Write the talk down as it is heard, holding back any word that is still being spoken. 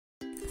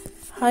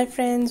Hi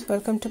friends,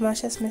 welcome to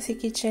Masha's Messy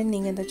Kitchen.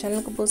 நீங்கள் இந்த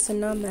சேனலுக்கு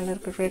போஸ்ட்னா மேலே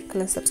இருக்கிற red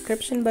colour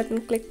subscription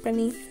button click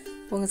பண்ணி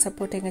உங்கள்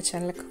சப்போர்ட் எங்கள்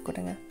சேனலுக்கு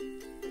கொடுங்க.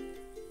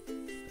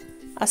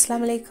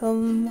 அஸ்ஸலாமு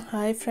அலைக்கும்.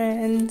 ஹாய்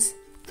ஃப்ரெண்ட்ஸ்,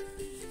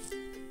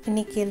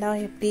 இன்றைக்கி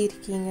எல்லாம் எப்படி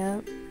இருக்கீங்க?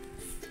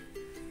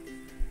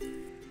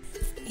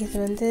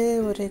 இது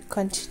ஒரு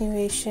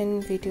கண்டினியூவேஷன்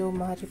வீடியோ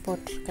மாதிரி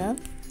போட்டிருக்கேன்.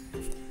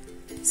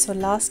 ஸோ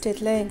லாஸ்ட்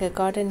இதில் எங்கள்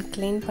கார்டன்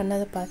க்ளீன்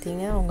பண்ணதை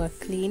பார்த்தீங்க. அவங்க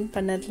க்ளீன்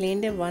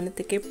பண்ணதுலேருந்தே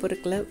வானத்துக்கே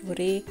பொறுக்கல,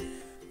 ஒரே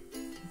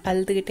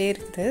அழுதுகிட்டே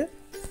இருக்குது.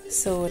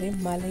 ஸோ ஒரே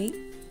மலை.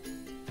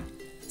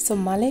 ஸோ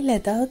மலையில்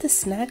ஏதாவது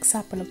ஸ்நாக்ஸ்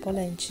சாப்பிடணும்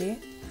போல் இருந்துச்சு.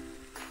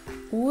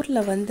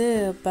 ஊரில்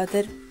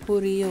பதர்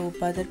பூரியோ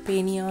பதர்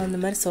பேனியோ அந்த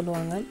மாதிரி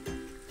சொல்லுவாங்க.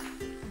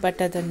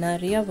 பட் அது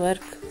நிறையா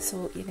ஒர்க். ஸோ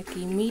எனக்கு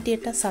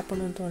இம்மீடியட்டாக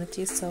சாப்பிடணும்னு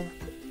தோணுச்சு. ஸோ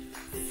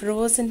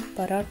ஃப்ரோசன்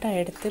பரோட்டா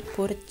எடுத்து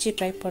பொரிச்சு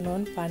ட்ரை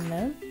பண்ணுவோன்னு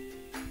பண்ணேன்.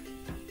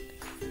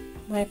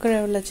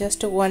 மைக்ரோவேவில்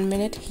ஜஸ்ட் 1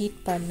 minute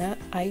ஹீட் பண்ணேன்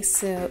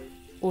ஐஸு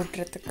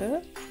ஊட்டுறதுக்கு.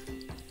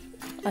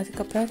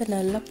 அதுக்கப்புறம் அதை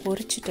நல்லா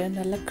பொரிச்சிட்டு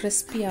நல்லா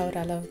கிறிஸ்பி ஆகிற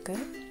அளவுக்கு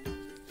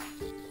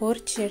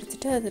பொரிச்சு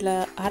எடுத்துகிட்டு அதில்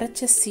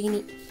அரைச்ச சீனி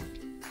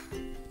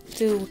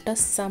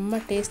விட்டால் செம்ம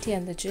டேஸ்டியாக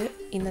இருந்துச்சு.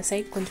 இந்த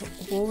சைட் கொஞ்சம்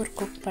ஓவர்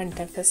குக்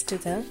பண்ணிட்டேன் ஃபஸ்ட்டு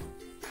இதை.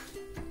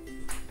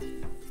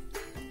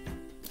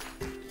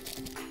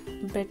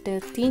 பட்டு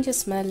தீஞ்ச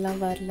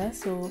ஸ்மெல்லாம் வரல.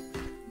 ஸோ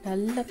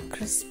நல்லா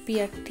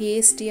கிறிஸ்பியாக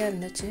டேஸ்டியாக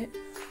இருந்துச்சு.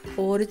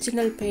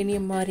 ஒரிஜினல்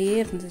பேனியம் மாதிரியே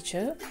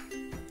இருந்துச்சு.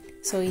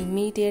 ஸோ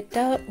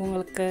இம்மீடியட்டாக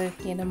உங்களுக்கு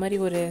என்ன மாதிரி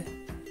ஒரு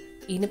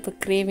இனிப்பு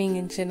கிரேவிங்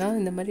இருந்துச்சுன்னா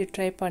இந்த மாதிரி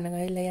ட்ரை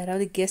பண்ணுங்கள். இல்லை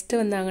யாராவது கெஸ்ட்டு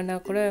வந்தாங்கன்னா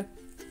கூட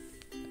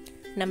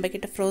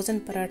நம்மக்கிட்ட ஃப்ரோசன்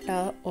பரோட்டா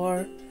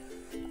ஓர்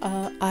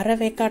அரை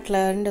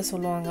வேக்காட்டில்னு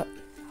சொல்லுவாங்க,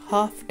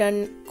 ஹாஃப் டன்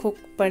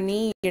குக் பண்ணி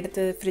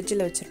எடுத்து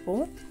ஃப்ரிட்ஜில்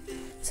வச்சுருப்போம்.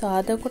 ஸோ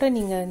அதை கூட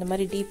நீங்கள் இந்த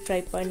மாதிரி டீப்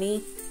ஃப்ரை பண்ணி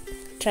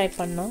ட்ரை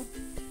பண்ணோம்.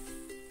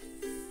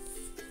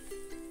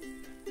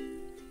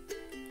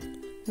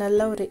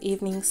 நல்ல ஒரு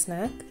ஈவினிங்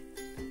ஸ்நாக்.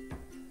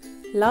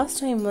 லாஸ்ட்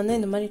டைம்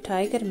இந்த மாதிரி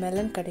டைகர்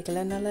மெலன்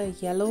கிடைக்கல, அதனால்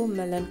yellow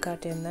மெலன்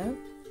காட்டியிருந்தேன்.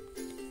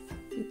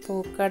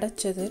 இப்போது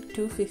கிடச்சது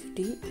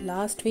 250.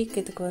 லாஸ்ட் வீக்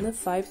இதுக்கு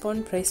 5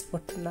 pound ப்ரைஸ்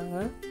போட்டிருந்தாங்க.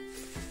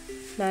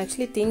 நான்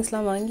ஆக்சுவலி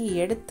திங்ஸ்லாம் வாங்கி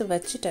எடுத்து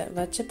வச்சுட்டேன்.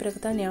 வச்ச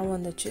பிறகு தான் ஞாபகம்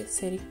வந்துச்சு,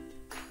 சரி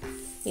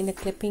இந்த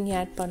கிளிப்பிங்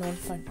ஆட்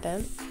பண்ணுவேன்னு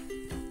பண்ணிட்டேன்.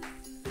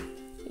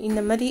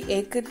 இந்த மாதிரி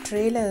எக்கு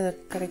ட்ரேயில்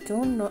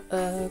கிடைக்கும்,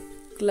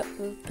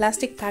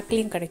 பிளாஸ்டிக்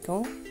பேக்லேயும்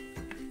கிடைக்கும்.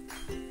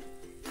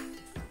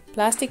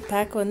 பிளாஸ்டிக்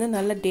பேக்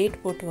நல்ல டேட்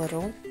போட்டு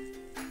வரும்.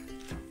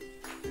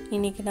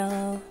 இன்றைக்கி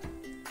நான்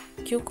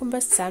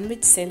கியூக்கம்பர்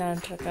சாண்ட்விச்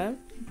செய்யலான்ட்ருக்கேன்.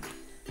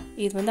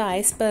 இது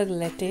ஐஸ்பர்க்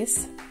லெட்டிஸ்.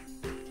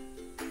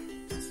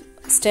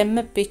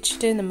 ஸ்டெம்மை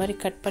பிச்சுட்டு இந்த மாதிரி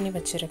கட் பண்ணி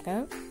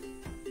வச்சுருக்கேன்.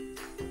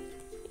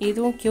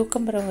 இதுவும்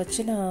கியூக்கம்பரை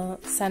வச்சு நான்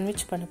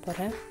சாண்ட்விச் பண்ண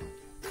போகிறேன்.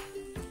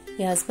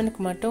 என்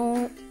ஹஸ்பண்டுக்கு மட்டும்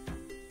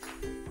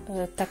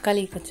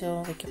தக்காளி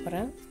கொஞ்சம் வைக்க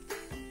போகிறேன்.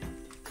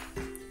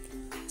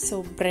 ஸோ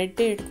ப்ரெட்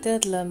எடுத்து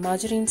அதில்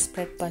மார்ஜரின்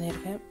ஸ்ப்ரெட்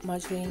பண்ணியிருக்கேன்.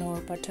 மார்ஜரின்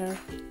ஒரு பட்டர்.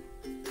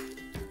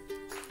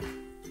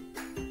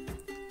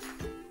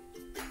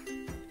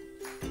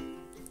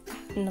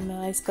 நம்ம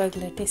ஐஸ்பர்க்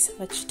லெட்டிஸ்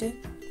வச்சுட்டு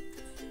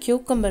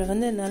கியூக்கம்பர்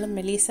என்னால்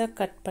மெலிசாக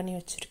கட் பண்ணி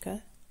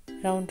வச்சுருக்கேன்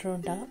ரவுண்ட்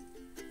ரவுண்டாக.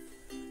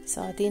 ஸோ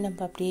அதையும்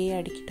நம்ம அப்படியே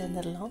அடிக்கிட்டு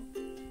வந்துடலாம்.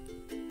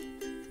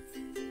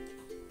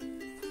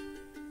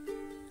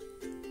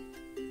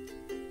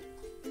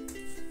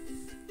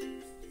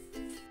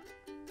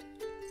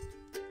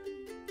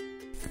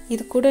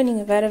 இது கூட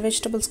நீங்கள் வேறு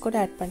வெஜிடபிள்ஸ் கூட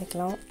ஆட்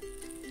பண்ணிக்கலாம்.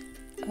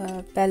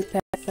 பெல்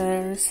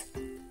பெப்பர்ஸ்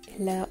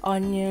இல்லை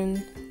ஆனியன்.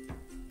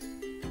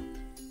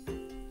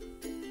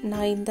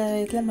 நான் இந்த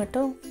இதில்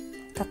மட்டும்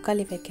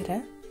தக்காளி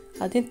வைக்கிறேன்.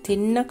 அதையும்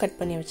தின்னாக கட்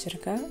பண்ணி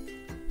வச்சுருக்கேன்.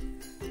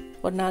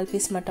 ஒரு 4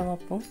 பீஸ் மட்டும்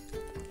வைப்போம்.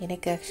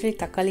 எனக்கு ஆக்சுவலி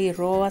தக்காளி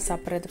ரோவாக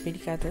சாப்பிட்றது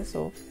பிடிக்காது. ஸோ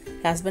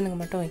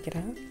ஹஸ்பண்டுக்கு மட்டும்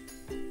வைக்கிறேன்.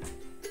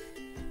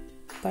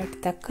 பட்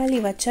தக்காளி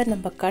வச்சா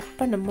நம்ம கட்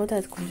பண்ணும்போது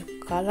அது கொஞ்சம்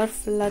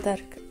கலர்ஃபுல்லாக தான்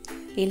இருக்குது,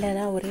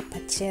 இல்லைன்னா ஒரே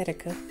பச்சையாக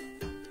இருக்குது.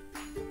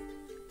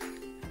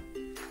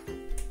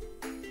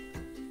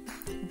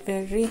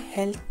 Very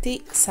healthy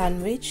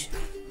sandwich.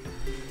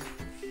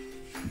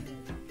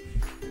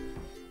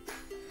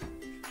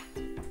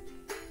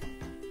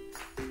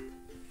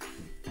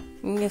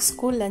 நீங்கள்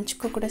ஸ்கூல்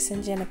லஞ்சுக்கு கூட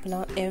செஞ்சு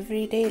அனுப்பலாம்.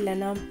 எவ்ரிடே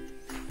இல்லைன்னா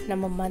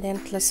நம்ம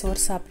மதியானத்தில்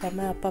சோறு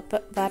சாப்பிடாம அப்பப்போ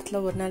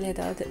வாரத்தில் ஒரு நாள்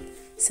ஏதாவது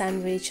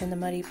சாண்ட்விச் அந்த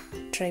மாதிரி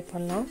ட்ரை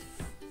பண்ணலாம்.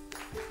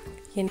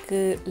 எனக்கு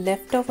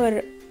லெஃப்ட் ஓவர்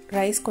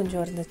ரைஸ்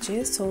கொஞ்சம் இருந்துச்சு.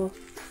 ஸோ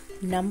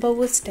நம்ம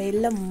ஊர்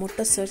ஸ்டைலில்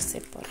முட்டை சோறு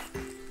சேர்ப்போம்,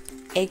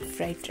 எக்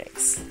ஃப்ரைட்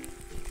ரைஸ்.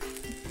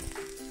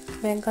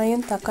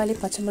 வெங்காயம் தக்காளி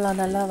பச்சை மிளகாய்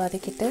நல்லா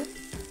வதக்கிட்டு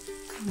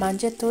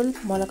மஞ்சத்தூள்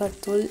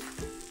மிளகாத்தூள்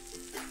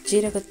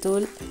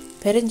ஜீரகத்தூள்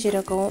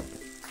பெருஞ்சீரகம்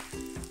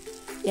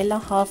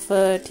எல்லாம் 1/2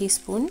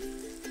 teaspoon,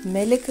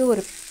 மிளகு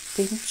ஒரு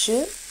பிஞ்சு,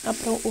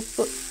 அப்புறம்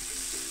உப்பு.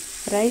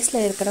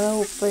 ரைஸில் இருக்கிற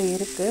உப்பு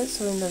இருக்குது.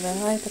 ஸோ இந்த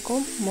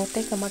வெங்காயத்துக்கும்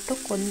முட்டைக்கு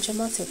மட்டும்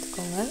கொஞ்சமாக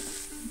சேர்த்துக்கோங்க.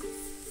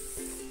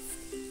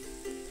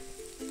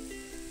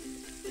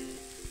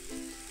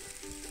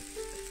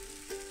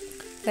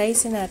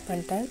 ரைஸுன்னு ஆட்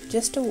பண்ணிட்டேன்.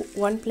 ஜஸ்ட்டு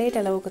 1 plate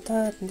அளவுக்கு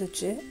தான்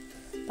இருந்துச்சு.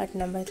 பட்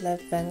நம்ம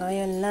இதில்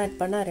வெங்காயம்லாம் ஆட்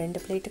பண்ணால்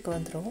 2 பிளேட்டுக்கு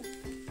வந்துடும்.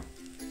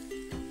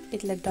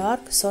 இதில்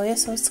டார்க் சோயா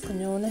சாஸ்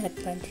கொஞ்சோன்னு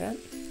ஆட் பண்ணுறேன்.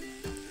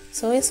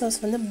 சோயா சாஸ்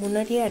வந்து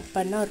முன்னாடியே ஆட்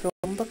பண்ணால்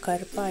ரொம்ப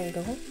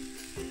கருப்பாகிடும்.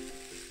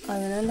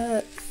 அதனால்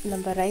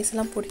நம்ம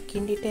ரைஸ்லாம் போட்டு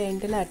கிண்டிட்டு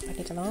எண்டில் ஆட்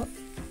பண்ணிக்கலாம்.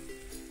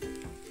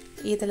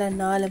 இதில்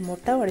 4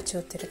 முட்டை உடைச்சி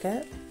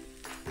ஊற்றிருக்கேன்.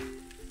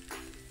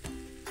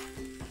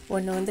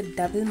 ஒன்று வந்து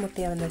டபுள்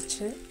முட்டையாக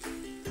வந்துருச்சு.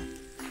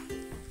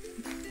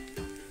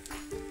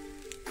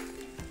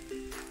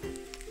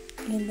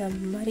 இந்த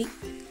மாதிரி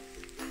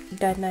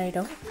டன்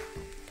ஆகிடும்.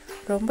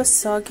 ரொம்ப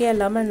சாகியாக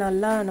இல்லாமல்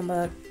நல்லா நம்ம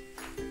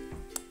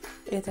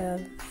இதை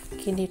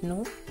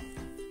கிண்டிடணும்.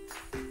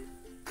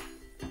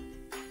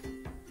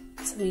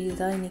 ஸோ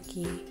இதுதான்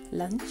இன்றைக்கி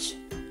லன்ச்.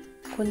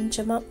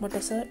 கொஞ்சமாக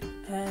முட்டை சார்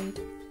அண்ட்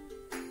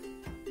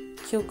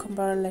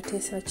கியூக்கம்பர்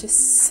லெட்டஸ் வச்சு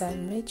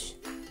சாண்ட்விச்.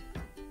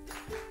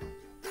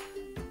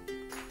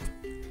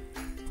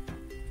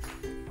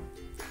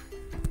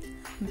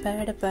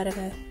 பேடை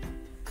பாருங்கள்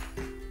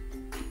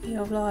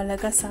எவ்வளோ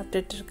அழகாக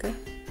சாப்பிட்டுட்ருக்கு.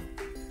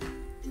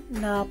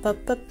 நான்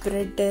அப்பப்போ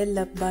ப்ரெட்டு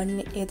இல்லை பன்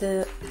இது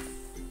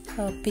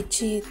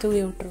பிச்சு தூவி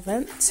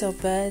விட்ருவேன். ஸோ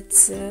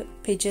பேர்ட்ஸு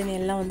பிஜன்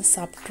எல்லாம் வந்து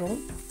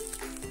சாப்பிட்ருவோம்.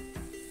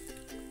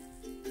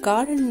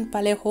 கார்டன்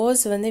பழைய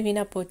ஹோஸ் வந்து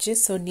வீணாக போச்சு.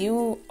 ஸோ நியூ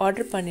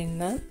ஆர்டர்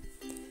பண்ணியிருந்தேன்.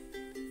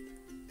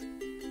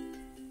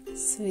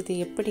 ஸோ இது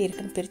எப்படி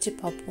இருக்குன்னு பிரித்து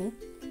பார்ப்போம்.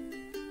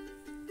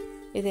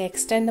 இது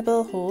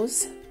எக்ஸ்டெண்டபிள் ஹோஸ்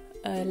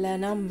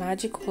இல்லைன்னா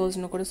மேஜிக்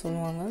ஹோஸ்னு கூட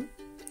சொல்லுவாங்க.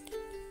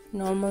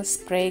 நார்மல்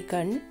ஸ்ப்ரே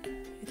கன்.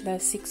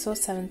 இதில் 6 or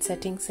 7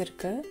 செட்டிங்ஸ்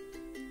இருக்குது.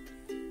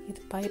 இது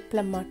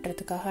பைப்பில்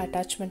மாட்டுறதுக்காக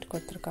அட்டாச்மெண்ட்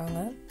கொடுத்துருக்காங்க.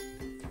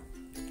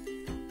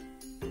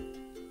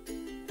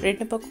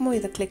 2 பக்கமும்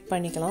இதை கிளிக்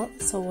பண்ணிக்கலாம்.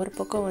 ஸோ ஒரு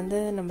பக்கம் வந்து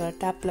நம்ம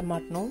டேப்பில்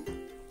மாட்டணும்.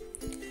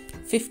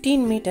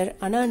 15 மீட்டர்.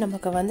 ஆனால்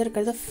நமக்கு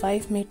வந்திருக்கிறது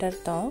 5 மீட்டர்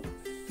தான்.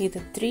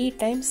 இது 3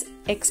 times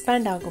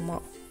எக்ஸ்பேண்ட் ஆகுமா.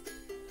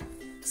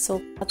 ஸோ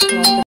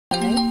பார்த்துக்கலாம்.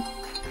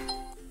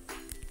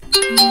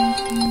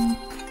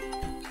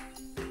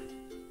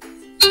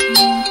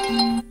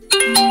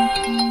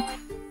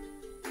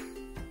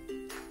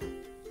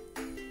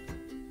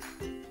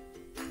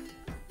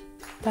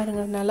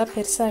 பாருங்கள் நல்லா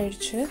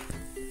பெருசாகிடுச்சு.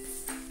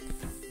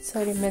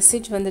 சாரி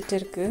மெசேஜ் வந்துட்டு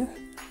இருக்கு.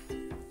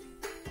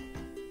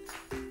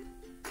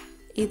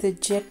 இது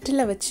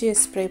ஜெட்டில் வச்சு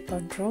ஸ்ப்ரே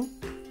பண்ணுறோம்.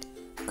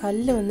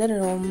 கல் வந்து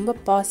ரொம்ப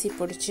பாசி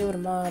பிடிச்சி ஒரு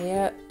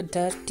மாதிரியாக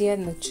டர்ட்டியாக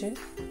இருந்துச்சு.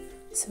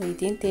 ஸோ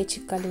இதையும் தேய்ச்சி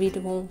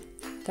கழுவிடுவோம்,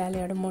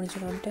 வேலையோட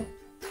முடிஞ்சிடும்ன்ட்டு.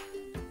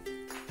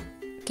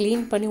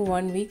 க்ளீன் பண்ணி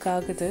 1 week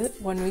ஆகுது.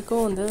 1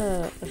 weeக்கும் வந்து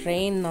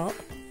ரெயின் தான்.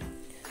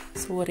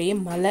 ஸோ ஒரே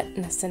மழை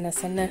நச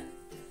நசன்னு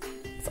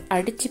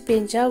அடித்து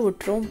பெஞ்சா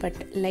விட்டுரும். பட்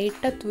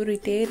லைட்டாக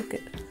தூரிகிட்டே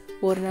இருக்குது.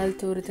 ஒரு நாள்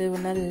தூருது,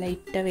 ஒரு நாள்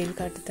லைட்டாக வெயில்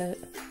காட்டுது.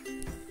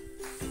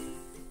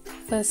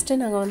 ஃபஸ்ட்டு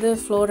நாங்கள் வந்து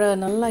ஃப்ளோரை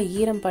நல்லா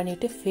ஈரம்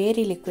பண்ணிவிட்டு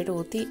ஃபேரி லிக்விட்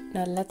ஊற்றி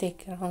நல்லா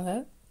தேய்க்கிறாங்க.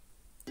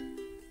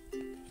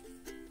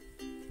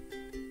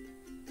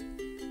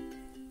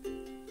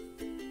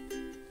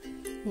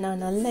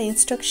 நான் நல்ல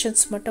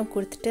இன்ஸ்ட்ரக்ஷன்ஸ் மட்டும்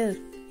கொடுத்துட்டு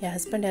என்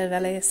ஹஸ்பண்ட்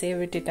வேலையை செய்ய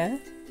விட்டுட்டேன்.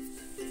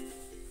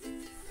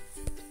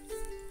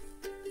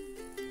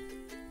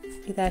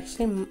 இது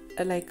ஆக்சுவலி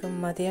லைக்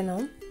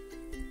மதியானம்.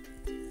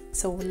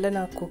 ஸோ உள்ளே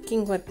நான்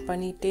குக்கிங் ஒர்க்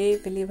பண்ணிகிட்டே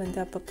வெளியே வந்து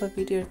அப்பப்போ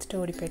வீடியோ எடுத்துகிட்டு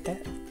ஓடி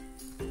போயிட்டேன்.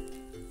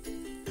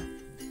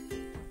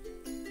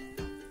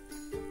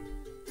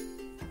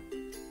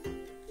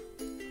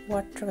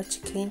 வாட்டரை வச்சு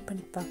க்ளீன்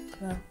பண்ணி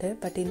பார்க்கலான்ட்டு.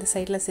 பட் இந்த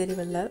சைடில் சரி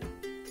வரல.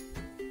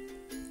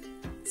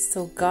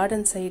 ஸோ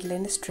கார்டன்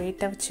சைட்லேருந்து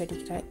ஸ்ட்ரெயிட்டாக வச்சு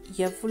அடிக்கிறேன்.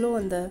 எவ்வளோ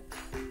அந்த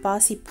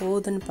பாசி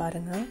போகுதுன்னு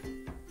பாருங்கள்.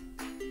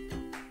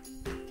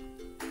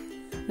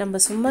 நம்ம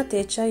சும்மா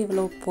தேய்ச்சா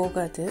இவ்வளோ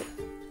போகாது.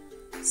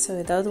 ஸோ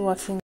ஏதாவது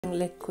வாஷிங்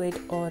லிக்விட்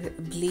ஆர்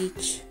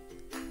ப்ளீச்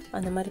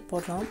அந்த மாதிரி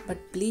போடலாம்.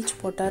 பட் ப்ளீச்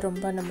போட்டால்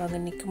ரொம்ப நம்ம அங்கே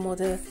நிற்கும்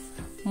போது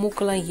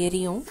மூக்கெல்லாம்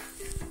எரியும்.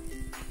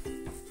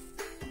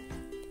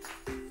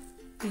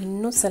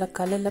 இன்னும் சில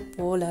கல்லில்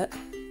போல.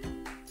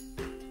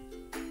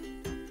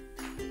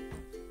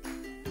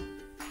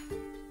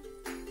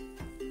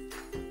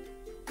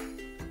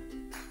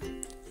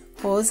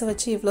 ஹோஸை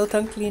வச்சு இவ்வளோ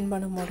தான் க்ளீன்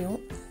பண்ண முடியும்.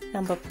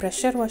 நம்ம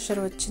ப்ரெஷர்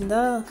வாஷர்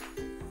வச்சுருந்தா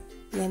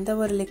எந்த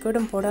ஒரு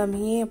லிக்விடும்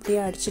போடாமையே அப்படியே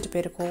அடிச்சுட்டு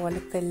போயிருக்கோம்.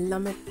 அழுக்கு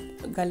எல்லாமே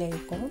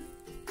காலியாகிருக்கும்.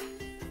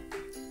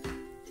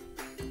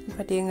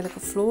 பட்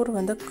எங்களுக்கு ஃப்ளோர்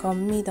வந்து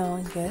கம்மி தான்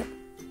இங்கே.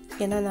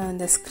 ஏன்னா நான்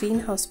இந்த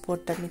ஸ்க்ரீன் ஹவுஸ்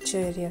போட்டேன் மிச்ச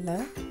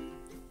ஏரியாவில்.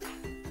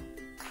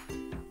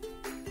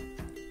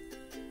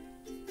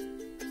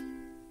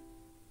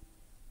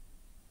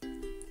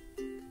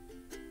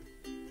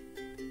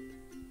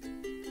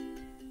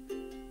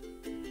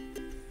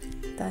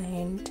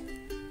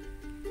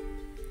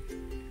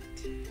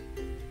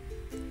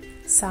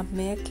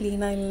 செம்மையாக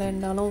க்ளீனாக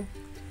இல்லைன்னாலும்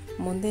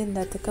முந்தி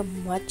இருந்ததுக்கு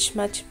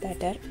மச்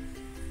பெட்டர்.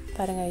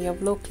 பாருங்கள்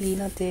எவ்வளோ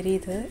க்ளீனாக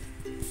தெரியுது.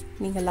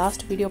 நீங்கள்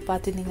லாஸ்ட் வீடியோ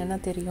பார்த்துருந்தீங்கன்னா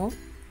தெரியும்.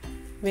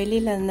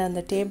 வெளியில் இருந்த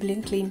அந்த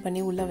டேபிளையும் க்ளீன்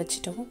பண்ணி உள்ளே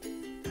வச்சிட்டோம்.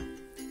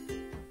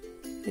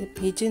 இது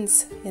பிஜன்ஸ்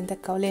எந்த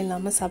கவலையும்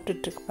இல்லாமல்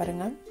சாப்பிட்டுட்ருக்கு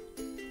பாருங்கள்.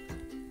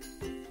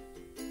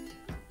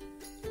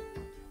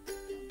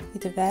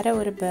 இது வேற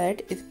ஒரு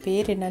பேர்ட். இது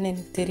பேர் என்னன்னு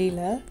எனக்கு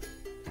தெரியல.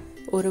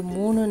 ஒரு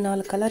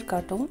 3-4 கலர்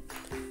காட்டும்.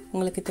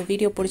 உங்களுக்கு இந்த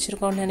வீடியோ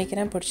பிடிச்சிருக்கோன்னு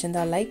நினைக்கிறேன்.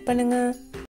 பிடிச்சிருந்தா லைக் பண்ணுங்கள்.